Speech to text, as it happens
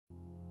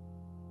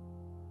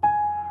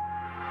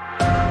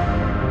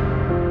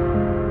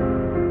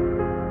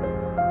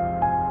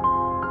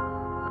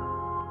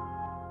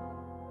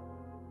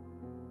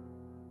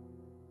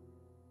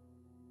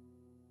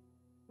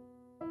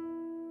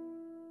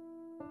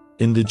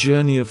In the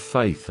journey of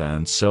faith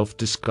and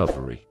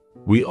self-discovery,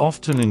 we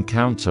often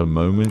encounter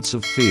moments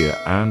of fear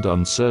and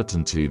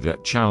uncertainty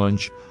that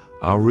challenge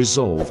our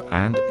resolve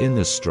and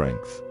inner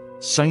strength.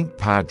 Saint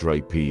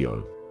Padre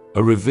Pio,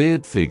 a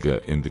revered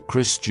figure in the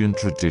Christian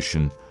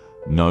tradition,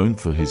 known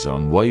for his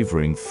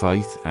unwavering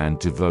faith and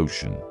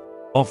devotion,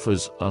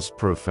 offers us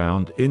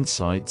profound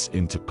insights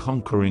into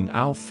conquering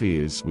our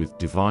fears with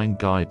divine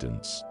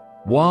guidance.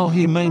 While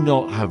he may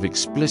not have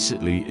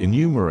explicitly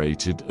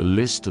enumerated a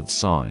list of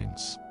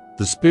signs,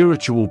 the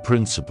spiritual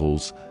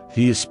principles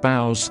he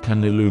espoused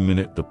can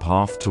illuminate the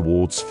path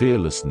towards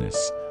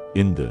fearlessness.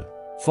 In the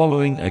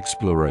following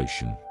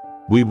exploration,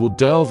 we will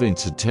delve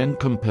into 10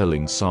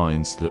 compelling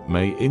signs that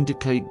may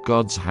indicate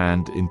God's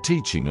hand in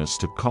teaching us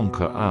to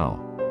conquer our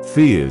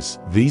fears.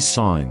 These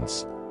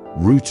signs,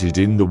 rooted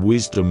in the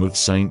wisdom of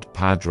Saint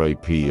Padre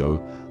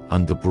Pio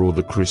and the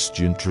broader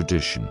Christian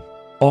tradition,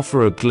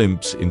 offer a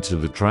glimpse into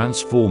the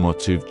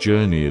transformative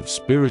journey of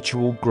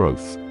spiritual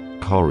growth,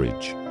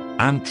 courage,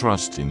 and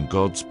trust in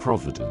God's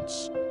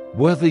providence.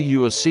 Whether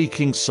you are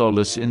seeking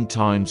solace in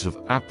times of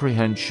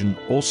apprehension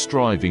or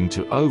striving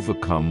to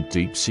overcome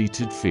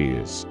deep-seated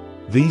fears,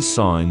 these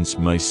signs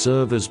may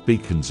serve as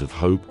beacons of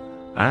hope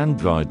and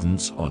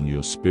guidance on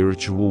your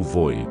spiritual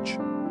voyage.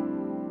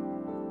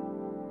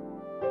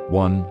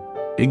 1.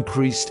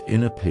 Increased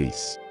inner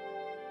peace.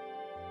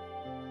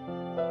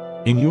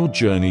 In your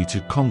journey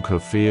to conquer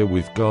fear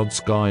with God's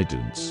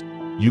guidance,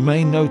 you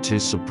may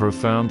notice a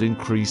profound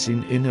increase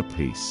in inner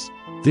peace.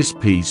 This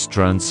peace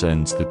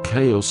transcends the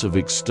chaos of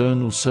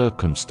external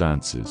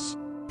circumstances,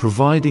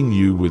 providing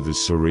you with a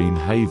serene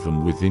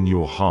haven within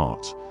your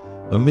heart.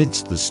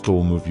 Amidst the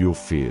storm of your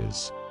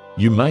fears,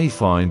 you may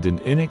find an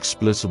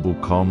inexplicable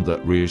calm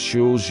that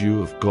reassures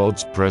you of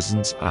God's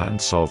presence and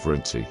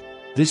sovereignty.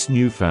 This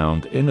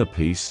newfound inner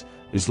peace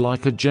is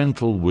like a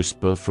gentle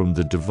whisper from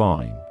the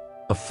divine,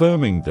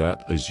 affirming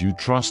that as you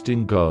trust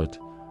in God,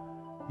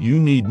 you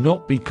need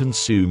not be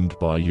consumed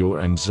by your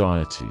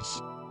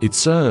anxieties. It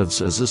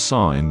serves as a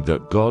sign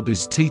that God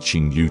is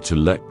teaching you to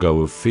let go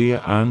of fear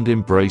and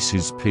embrace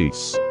His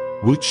peace,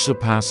 which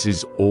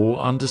surpasses all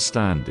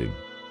understanding.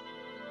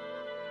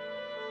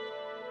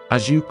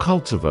 As you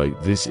cultivate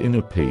this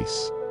inner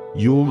peace,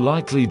 you'll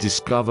likely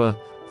discover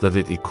that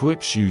it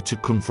equips you to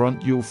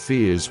confront your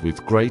fears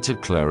with greater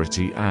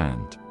clarity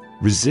and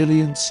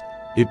resilience.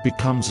 It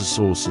becomes a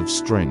source of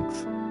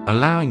strength,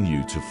 allowing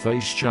you to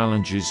face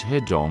challenges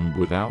head-on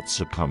without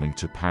succumbing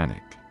to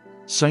panic.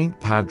 Saint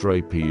Padre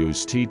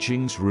Pio's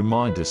teachings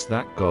remind us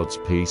that God's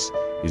peace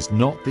is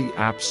not the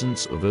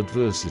absence of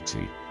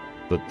adversity,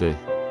 but the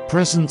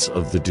presence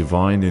of the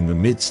divine in the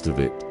midst of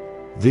it.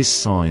 This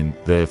sign,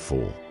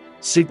 therefore,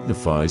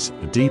 signifies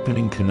a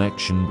deepening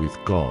connection with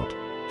God,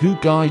 who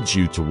guides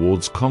you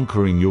towards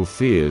conquering your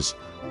fears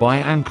by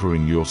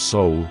anchoring your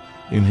soul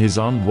in His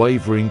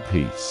unwavering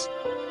peace.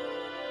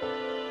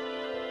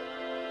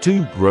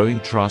 2. Growing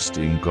trust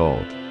in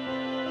God.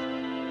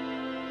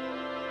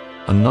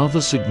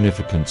 Another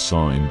significant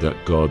sign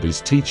that God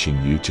is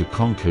teaching you to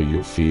conquer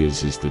your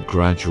fears is the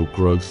gradual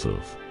growth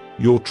of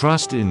your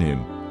trust in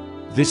Him.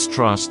 This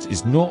trust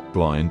is not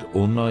blind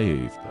or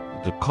naive,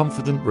 but a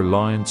confident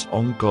reliance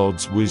on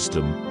God's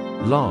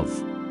wisdom, love,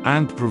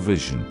 and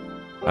provision.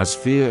 As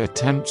fear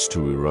attempts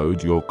to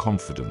erode your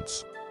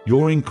confidence,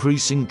 your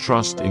increasing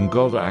trust in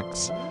God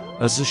acts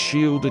as a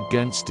shield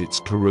against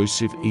its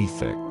corrosive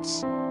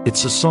effects.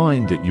 It's a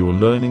sign that you're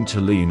learning to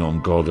lean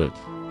on God as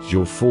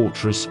your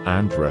fortress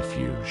and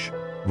refuge,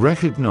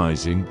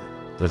 recognizing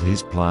that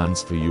His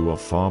plans for you are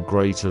far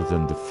greater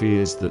than the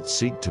fears that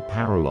seek to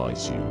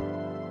paralyze you.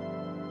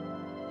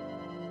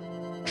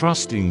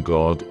 Trust in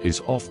God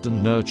is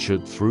often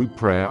nurtured through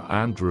prayer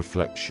and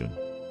reflection,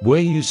 where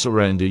you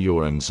surrender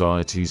your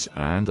anxieties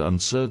and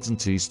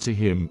uncertainties to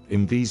Him.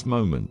 In these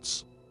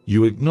moments,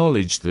 you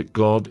acknowledge that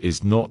God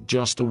is not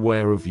just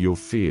aware of your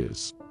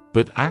fears,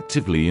 but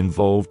actively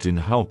involved in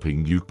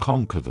helping you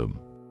conquer them.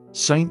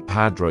 Saint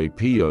Padre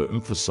Pio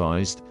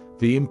emphasized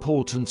the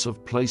importance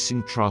of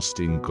placing trust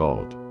in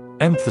God,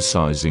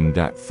 emphasizing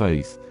that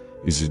faith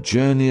is a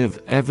journey of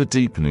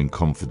ever-deepening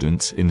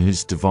confidence in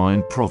His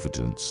divine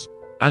providence.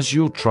 As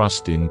your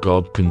trust in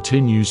God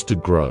continues to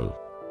grow,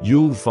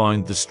 you'll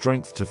find the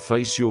strength to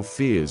face your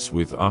fears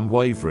with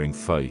unwavering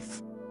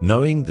faith,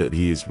 knowing that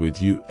He is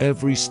with you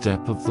every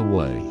step of the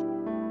way.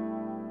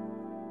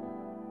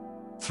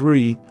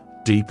 3.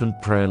 Deepen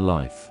prayer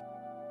life.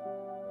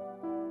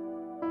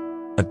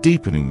 A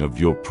deepening of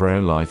your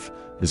prayer life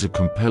is a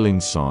compelling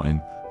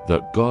sign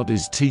that God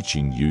is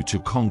teaching you to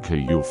conquer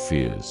your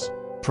fears.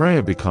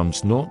 Prayer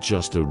becomes not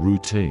just a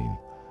routine,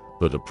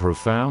 but a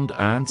profound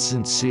and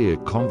sincere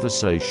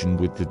conversation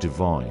with the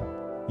divine.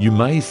 You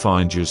may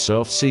find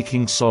yourself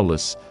seeking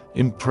solace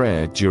in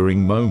prayer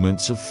during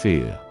moments of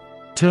fear,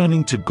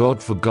 turning to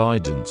God for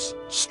guidance,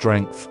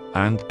 strength,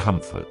 and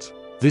comfort.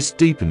 This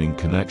deepening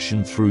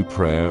connection through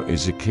prayer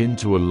is akin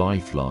to a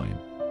lifeline,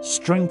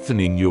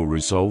 strengthening your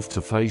resolve to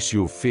face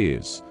your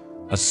fears.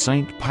 As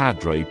Saint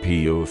Padre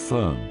Pio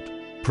affirmed,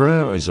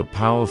 prayer is a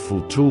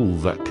powerful tool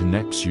that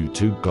connects you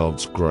to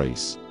God's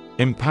grace,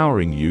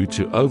 empowering you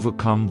to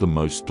overcome the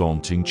most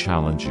daunting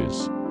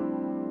challenges.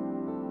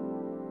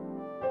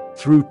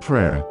 Through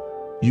prayer,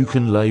 you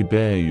can lay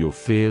bare your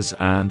fears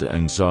and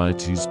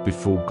anxieties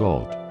before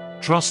God,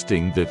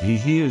 trusting that He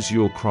hears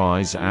your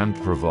cries and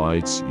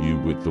provides you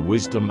with the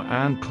wisdom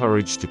and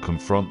courage to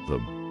confront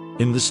them.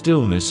 In the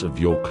stillness of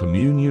your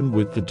communion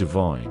with the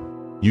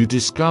divine, you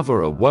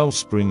discover a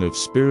wellspring of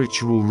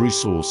spiritual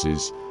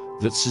resources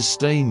that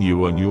sustain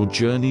you on your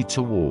journey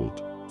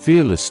toward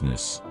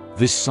fearlessness.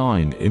 This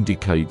sign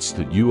indicates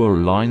that you are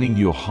aligning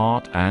your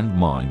heart and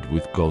mind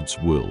with God's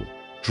will,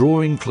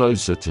 drawing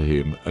closer to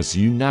Him as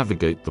you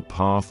navigate the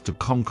path to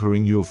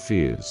conquering your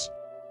fears.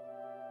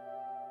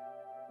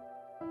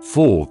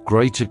 4.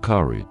 Greater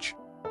courage.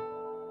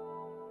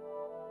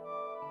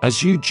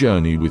 As you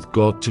journey with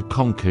God to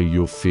conquer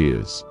your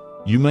fears,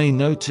 you may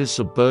notice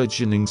a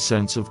burgeoning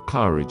sense of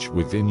courage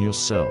within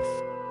yourself.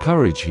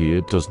 Courage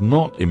here does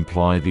not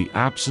imply the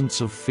absence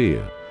of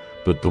fear,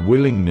 but the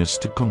willingness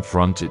to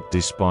confront it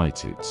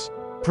despite its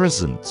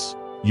presence.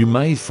 You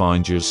may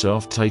find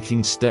yourself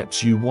taking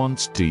steps you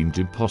once deemed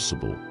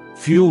impossible,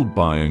 fueled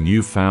by a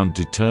newfound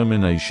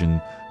determination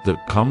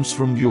that comes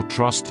from your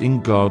trust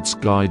in God's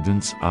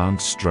guidance and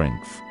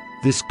strength.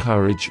 This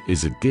courage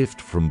is a gift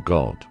from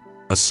God,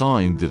 a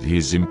sign that He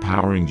is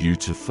empowering you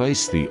to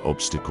face the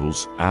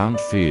obstacles and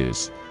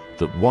fears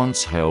that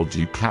once held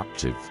you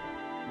captive.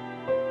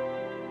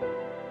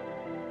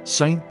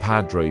 Saint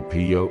Padre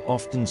Pio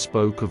often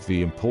spoke of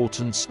the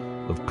importance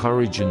of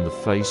courage in the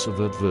face of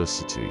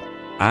adversity,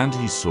 and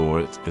he saw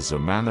it as a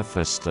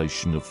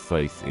manifestation of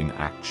faith in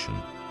action.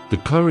 The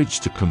courage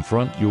to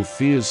confront your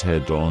fears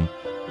head-on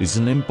is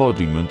an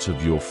embodiment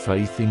of your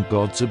faith in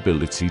God's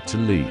ability to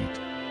lead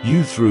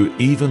you through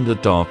even the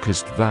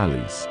darkest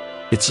valleys.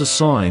 It's a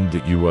sign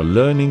that you are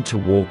learning to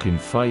walk in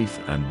faith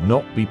and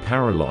not be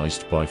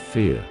paralyzed by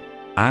fear,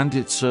 and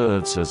it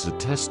serves as a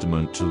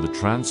testament to the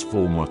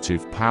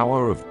transformative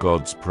power of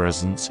God's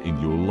presence in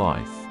your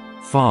life.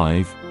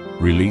 5.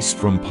 Release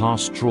from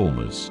past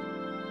traumas.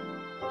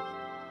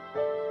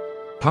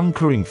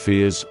 Conquering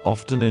fears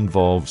often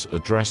involves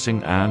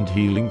addressing and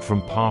healing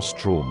from past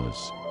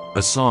traumas.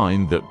 A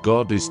sign that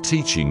God is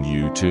teaching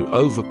you to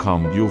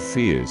overcome your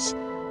fears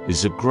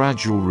is a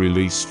gradual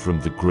release from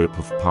the grip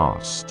of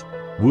past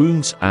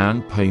wounds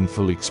and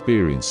painful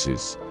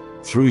experiences.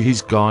 Through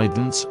His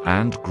guidance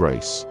and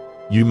grace,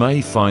 you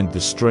may find the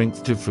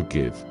strength to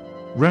forgive,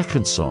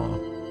 reconcile,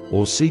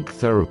 or seek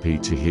therapy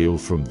to heal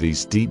from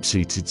these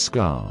deep-seated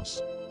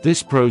scars.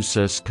 This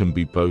process can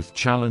be both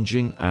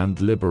challenging and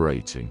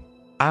liberating,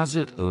 as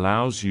it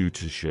allows you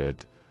to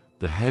shed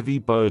the heavy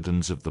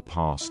burdens of the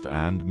past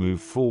and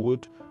move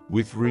forward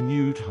with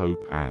renewed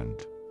hope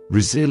and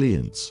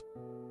resilience.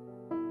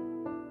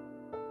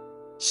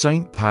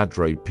 Saint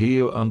Padre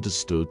Pio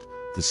understood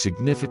the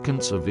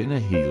significance of inner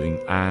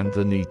healing and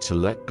the need to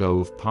let go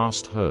of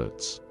past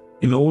hurts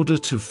in order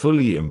to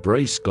fully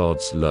embrace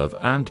God's love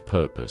and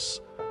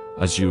purpose.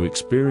 As you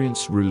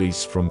experience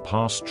release from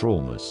past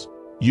traumas,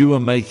 you are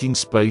making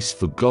space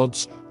for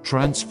God's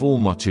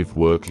transformative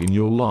work in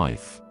your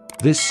life.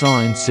 This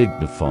sign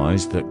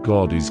signifies that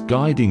God is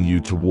guiding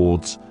you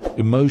towards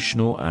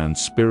emotional and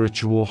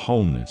spiritual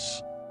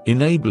wholeness,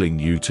 enabling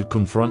you to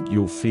confront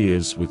your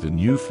fears with a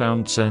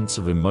newfound sense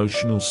of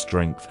emotional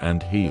strength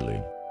and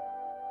healing.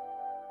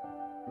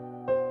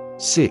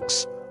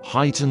 6.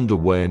 Heightened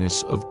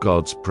awareness of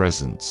God's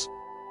presence.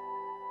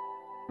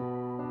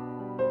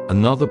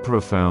 Another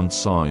profound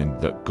sign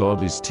that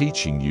God is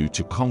teaching you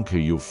to conquer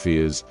your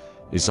fears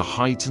is a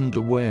heightened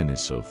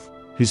awareness of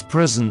His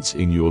presence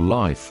in your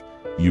life.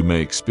 You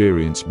may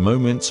experience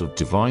moments of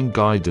divine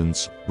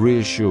guidance,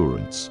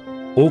 reassurance,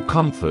 or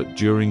comfort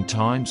during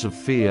times of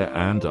fear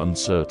and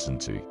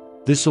uncertainty.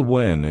 This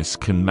awareness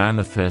can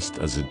manifest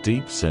as a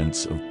deep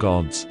sense of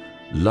God's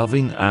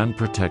loving and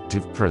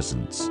protective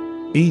presence,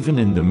 even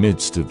in the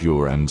midst of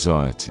your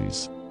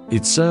anxieties.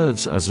 It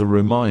serves as a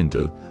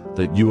reminder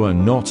that you are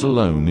not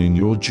alone in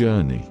your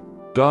journey.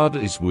 God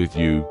is with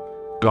you,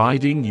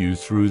 guiding you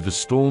through the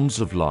storms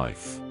of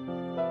life.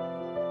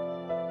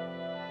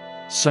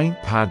 Saint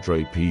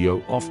Padre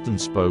Pio often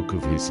spoke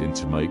of his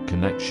intimate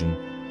connection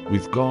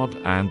with God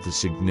and the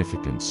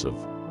significance of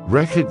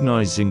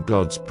recognizing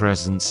God's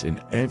presence in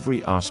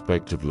every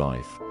aspect of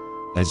life.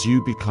 As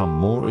you become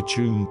more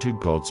attuned to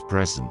God's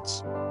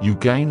presence, you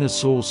gain a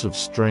source of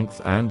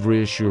strength and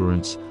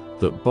reassurance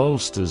that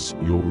bolsters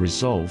your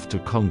resolve to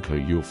conquer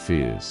your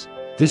fears.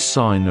 This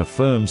sign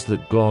affirms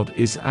that God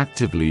is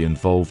actively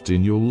involved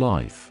in your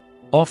life,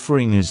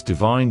 offering His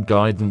divine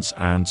guidance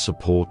and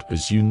support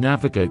as you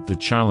navigate the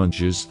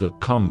challenges that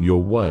come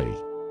your way.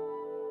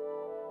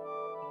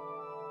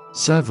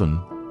 7.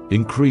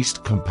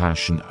 Increased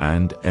compassion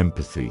and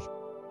empathy.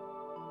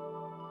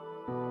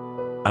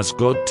 As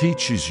God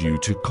teaches you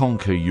to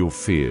conquer your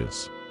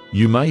fears,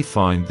 you may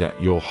find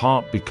that your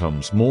heart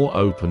becomes more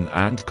open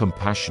and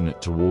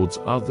compassionate towards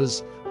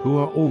others who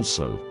are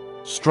also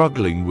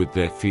struggling with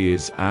their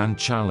fears and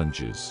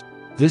challenges.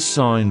 This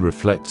sign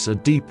reflects a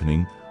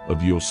deepening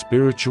of your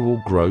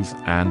spiritual growth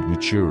and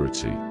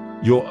maturity.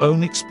 Your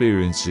own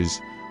experiences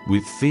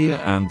with fear,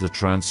 and the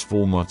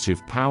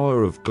transformative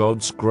power of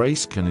God's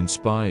grace can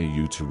inspire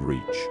you to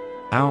reach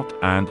out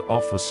and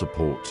offer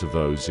support to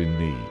those in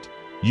need.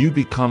 You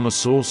become a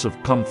source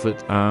of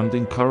comfort and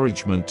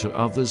encouragement to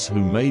others who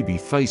may be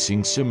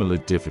facing similar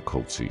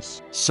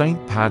difficulties.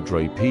 Saint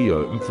Padre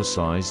Pio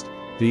emphasized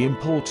the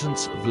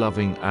importance of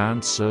loving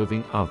and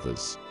serving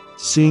others,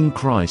 seeing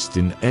Christ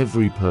in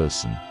every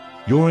person.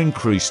 Your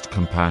increased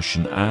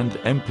compassion and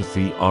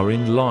empathy are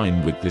in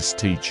line with this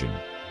teaching,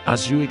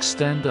 as you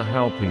extend a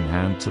helping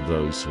hand to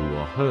those who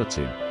are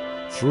hurting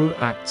through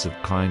acts of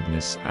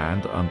kindness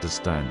and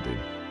understanding.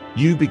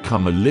 You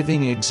become a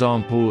living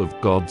example of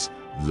God's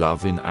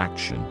love in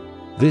action.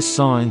 This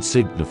sign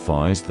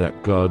signifies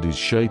that God is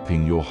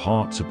shaping your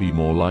heart to be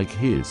more like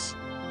His,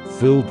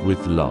 filled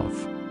with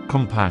love,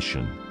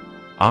 compassion,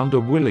 and a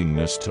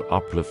willingness to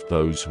uplift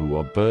those who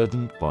are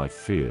burdened by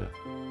fear.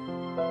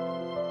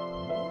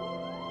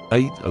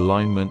 8.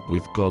 Alignment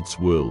with God's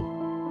will.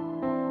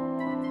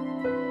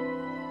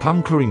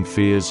 Conquering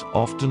fears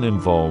often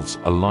involves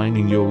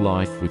aligning your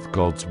life with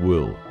God's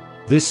will.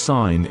 This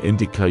sign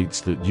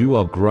indicates that you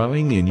are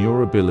growing in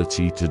your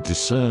ability to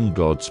discern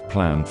God's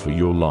plan for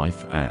your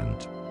life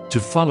and to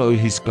follow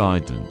His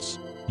guidance.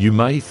 You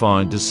may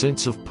find a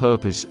sense of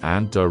purpose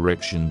and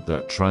direction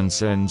that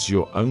transcends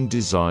your own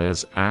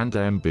desires and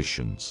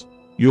ambitions.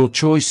 Your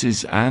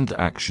choices and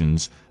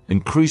actions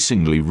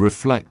increasingly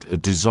reflect a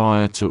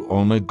desire to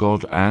honor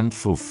God and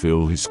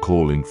fulfill His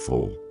calling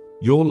for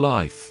your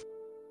life.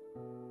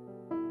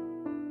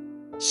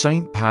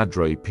 Saint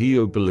Padre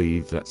Pio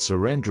believed that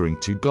surrendering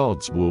to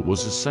God's will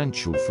was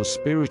essential for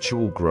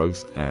spiritual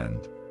growth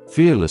and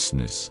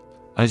fearlessness.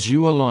 As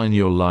you align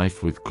your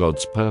life with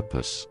God's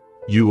purpose,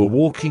 you are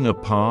walking a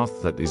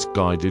path that is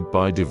guided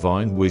by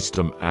divine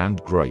wisdom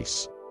and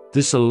grace.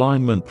 This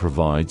alignment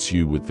provides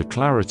you with the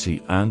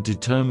clarity and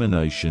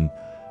determination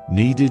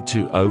needed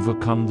to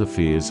overcome the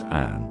fears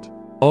and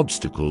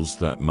obstacles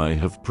that may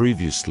have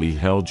previously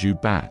held you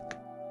back.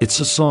 It's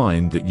a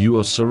sign that you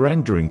are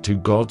surrendering to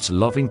God's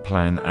loving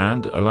plan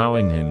and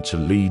allowing Him to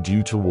lead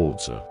you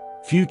towards a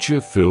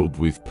future filled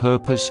with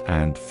purpose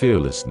and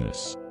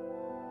fearlessness.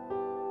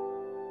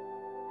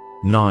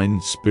 9.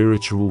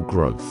 Spiritual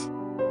growth.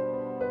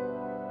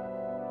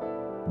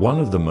 One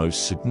of the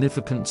most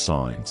significant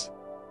signs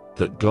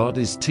that God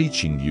is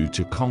teaching you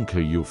to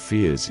conquer your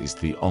fears is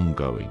the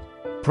ongoing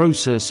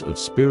process of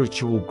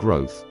spiritual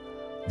growth.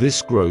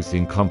 This growth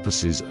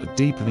encompasses a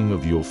deepening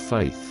of your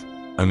faith,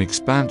 an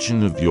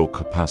expansion of your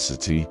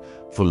capacity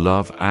for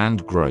love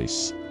and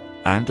grace,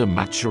 and a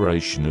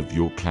maturation of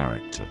your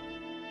character.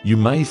 You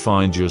may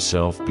find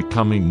yourself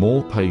becoming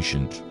more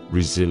patient,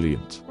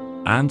 resilient,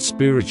 and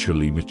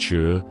spiritually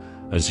mature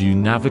as you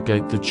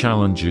navigate the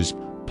challenges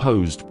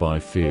posed by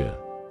fear.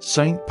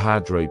 Saint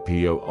Padre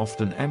Pio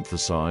often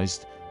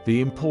emphasized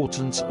the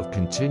importance of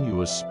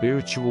continuous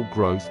spiritual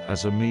growth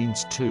as a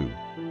means to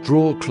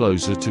draw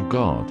closer to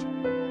God.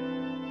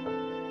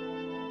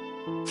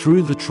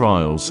 Through the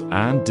trials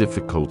and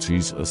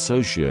difficulties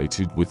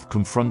associated with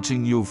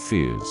confronting your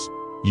fears,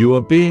 you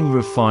are being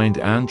refined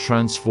and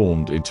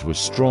transformed into a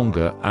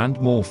stronger and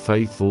more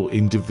faithful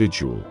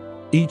individual.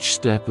 Each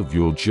step of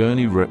your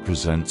journey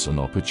represents an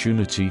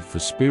opportunity for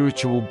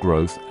spiritual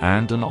growth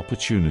and an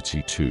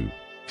opportunity to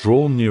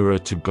draw nearer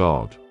to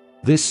God.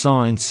 This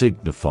sign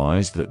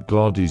signifies that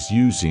God is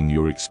using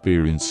your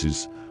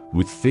experiences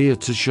with fear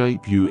to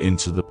shape you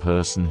into the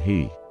person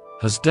He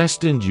has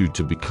destined you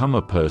to become,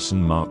 a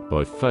person marked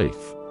by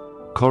faith,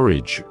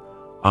 courage,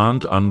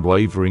 and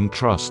unwavering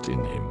trust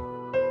in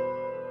Him.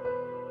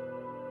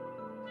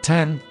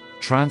 10.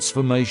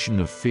 Transformation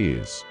of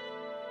fears.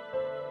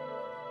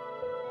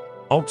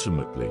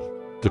 Ultimately,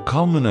 the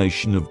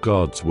culmination of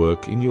God's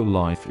work in your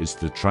life is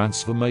the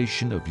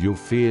transformation of your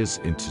fears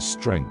into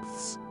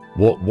strengths.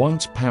 What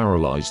once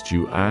paralyzed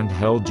you and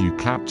held you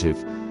captive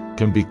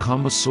can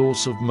become a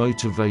source of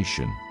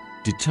motivation,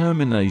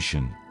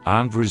 determination,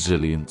 and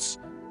resilience.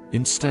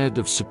 Instead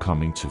of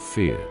succumbing to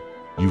fear,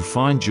 you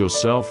find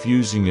yourself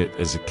using it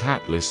as a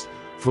catalyst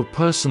for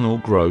personal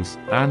growth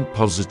and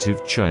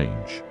positive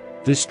change.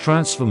 This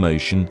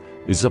transformation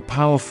is a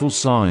powerful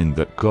sign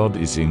that God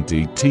is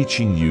indeed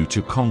teaching you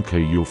to conquer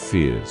your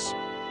fears.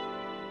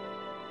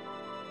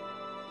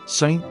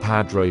 Saint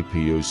Padre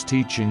Pio's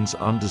teachings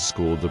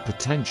underscore the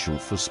potential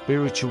for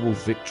spiritual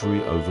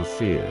victory over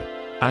fear.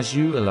 As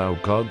you allow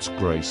God's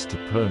grace to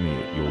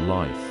permeate your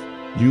life,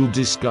 you'll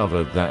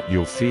discover that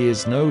your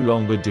fears no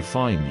longer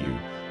define you,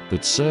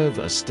 but serve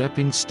as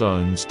stepping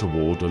stones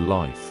toward a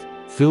life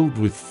filled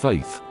with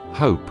faith,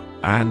 hope,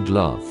 and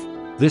love.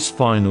 This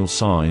final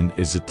sign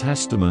is a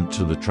testament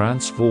to the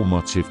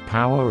transformative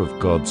power of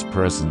God's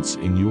presence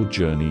in your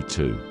journey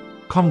to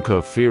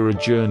conquer fear, a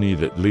journey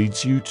that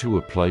leads you to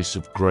a place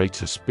of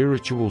greater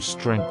spiritual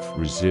strength,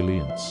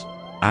 resilience,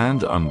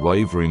 and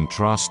unwavering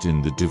trust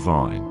in the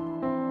divine.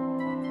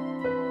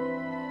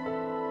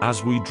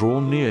 As we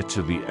draw near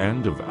to the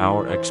end of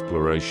our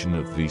exploration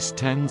of these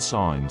 10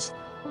 signs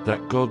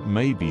that God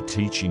may be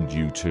teaching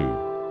you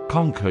to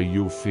conquer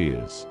your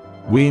fears,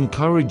 We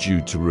encourage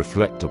you to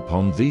reflect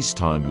upon these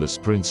timeless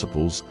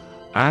principles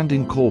and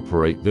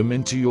incorporate them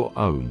into your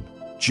own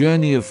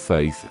journey of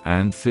faith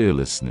and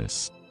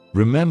fearlessness.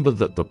 Remember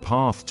that the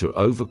path to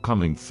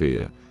overcoming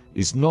fear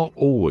is not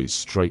always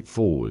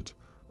straightforward,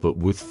 but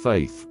with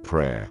faith,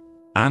 prayer,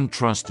 and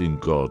trust in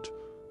God,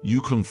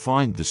 you can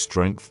find the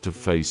strength to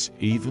face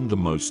even the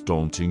most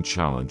daunting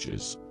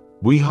challenges.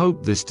 We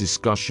hope this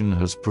discussion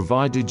has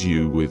provided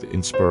you with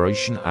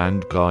inspiration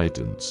and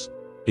guidance.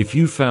 If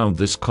you found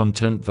this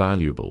content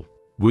valuable,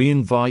 we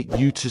invite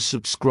you to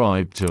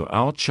subscribe to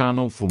our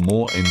channel for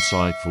more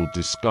insightful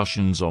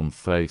discussions on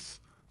faith,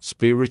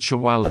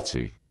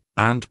 spirituality,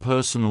 and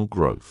personal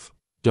growth.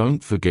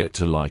 Don't forget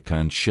to like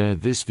and share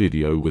this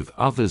video with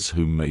others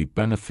who may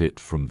benefit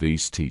from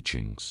these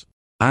teachings.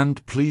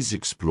 And please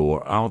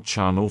explore our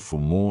channel for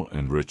more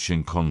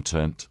enriching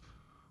content.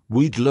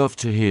 We'd love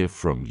to hear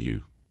from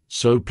you.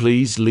 So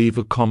please leave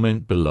a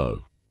comment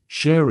below,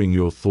 sharing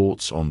your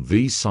thoughts on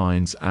these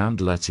signs and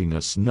letting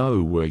us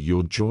know where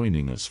you're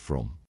joining us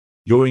from.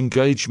 Your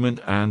engagement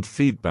and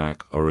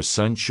feedback are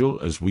essential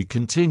as we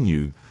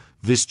continue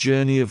this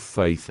journey of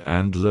faith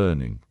and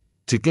learning.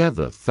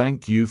 Together,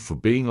 thank you for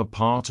being a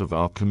part of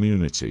our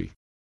community.